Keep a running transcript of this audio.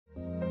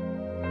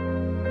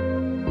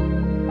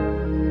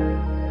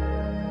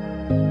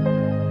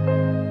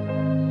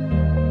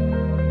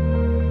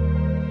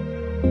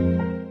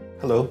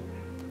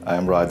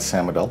I'm Rod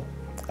Samodal.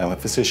 I'm a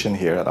physician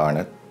here at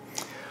Arnot.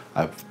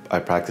 I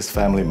practice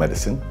family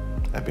medicine.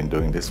 I've been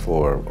doing this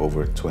for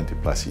over 20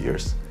 plus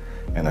years,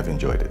 and I've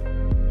enjoyed it.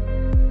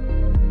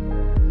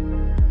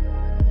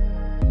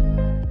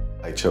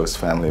 I chose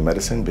family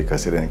medicine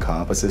because it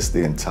encompasses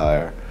the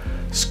entire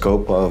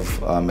scope of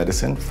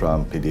medicine,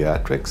 from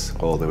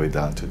pediatrics all the way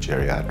down to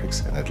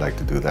geriatrics, and I'd like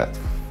to do that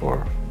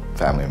for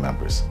family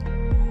members.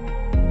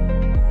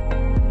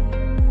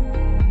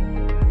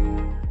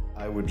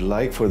 I would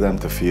like for them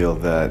to feel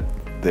that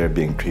they're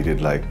being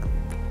treated like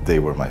they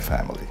were my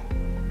family.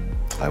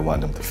 I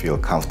want them to feel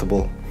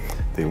comfortable.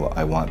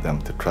 I want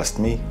them to trust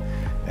me,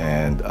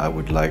 and I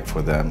would like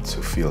for them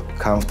to feel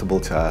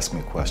comfortable to ask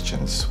me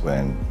questions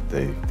when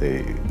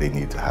they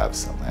need to have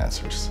some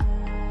answers.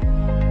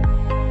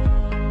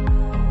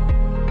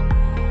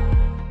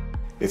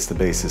 It's the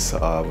basis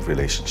of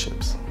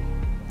relationships.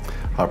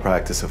 Our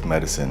practice of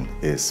medicine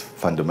is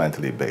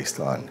fundamentally based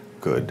on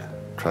good,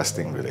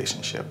 trusting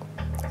relationship,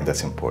 and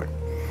that's important.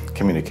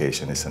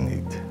 Communication is a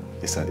need,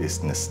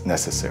 is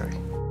necessary.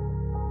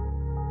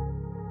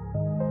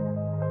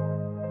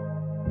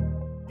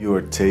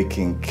 You're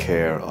taking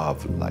care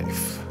of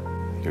life.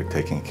 You're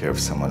taking care of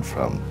someone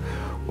from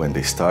when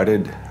they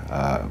started,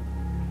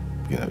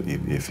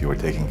 if you were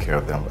taking care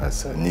of them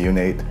as a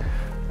neonate,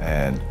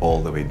 and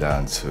all the way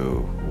down to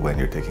when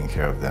you're taking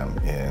care of them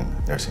in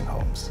nursing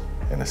homes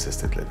and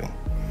assisted living.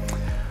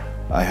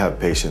 I have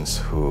patients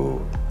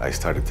who I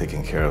started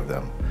taking care of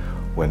them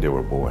when they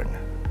were born,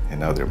 and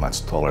now they're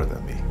much taller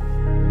than me.